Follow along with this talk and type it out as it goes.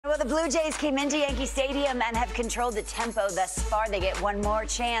the Blue Jays came into Yankee Stadium and have controlled the tempo thus far. They get one more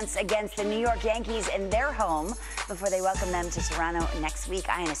chance against the New York Yankees in their home before they welcome them to Toronto next week,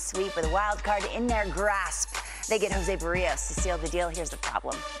 eyeing a sweep with a wild card in their grasp. They get Jose Barrios to seal the deal. Here's the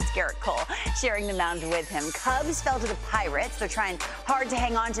problem. It's Garrett Cole sharing the mound with him. Cubs fell to the Pirates. They're trying hard to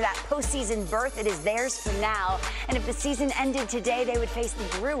hang on to that postseason berth. It is theirs for now. And if the season ended today, they would face the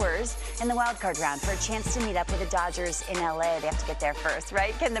Brewers in the wild card round for a chance to meet up with the Dodgers in L.A. They have to get there first,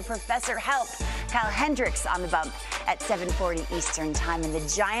 right? Can the professor help? Kyle Hendricks on the bump at 7:40 Eastern time. And the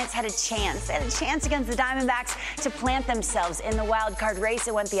Giants had a chance. They had a chance against the Diamondbacks to plant themselves in the wild card race.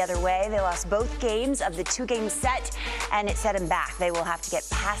 It went the other way. They lost both games of the two-game set, and it set them back. They will have to get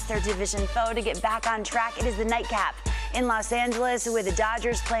past their division foe to get back on track. It is the nightcap in Los Angeles with the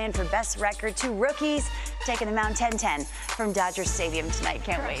Dodgers playing for best record. Two rookies taking the mound 10-10 from Dodger Stadium tonight.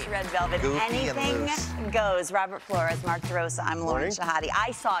 Can't wait. Red Velvet. Goofy Anything goes. Robert Flores, Mark DeRosa. I'm Lauren Shehadi.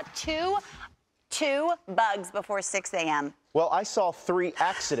 I saw two bugs before 6 a.m. Well, I saw 3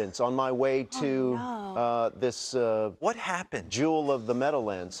 accidents on my way to this what happened? jewel of the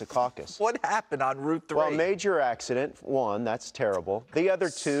Meadowlands, Secaucus. What happened on Route 3? Well, major accident, 1, that's terrible. The other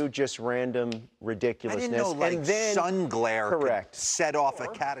 2, just random ridiculousness. I didn't know, like, and then, sun glare correct. could set off a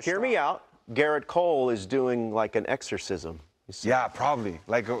catastrophe. Hear me out. Garrett Cole is doing like an exorcism. Yeah, probably.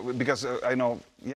 Like, because I know...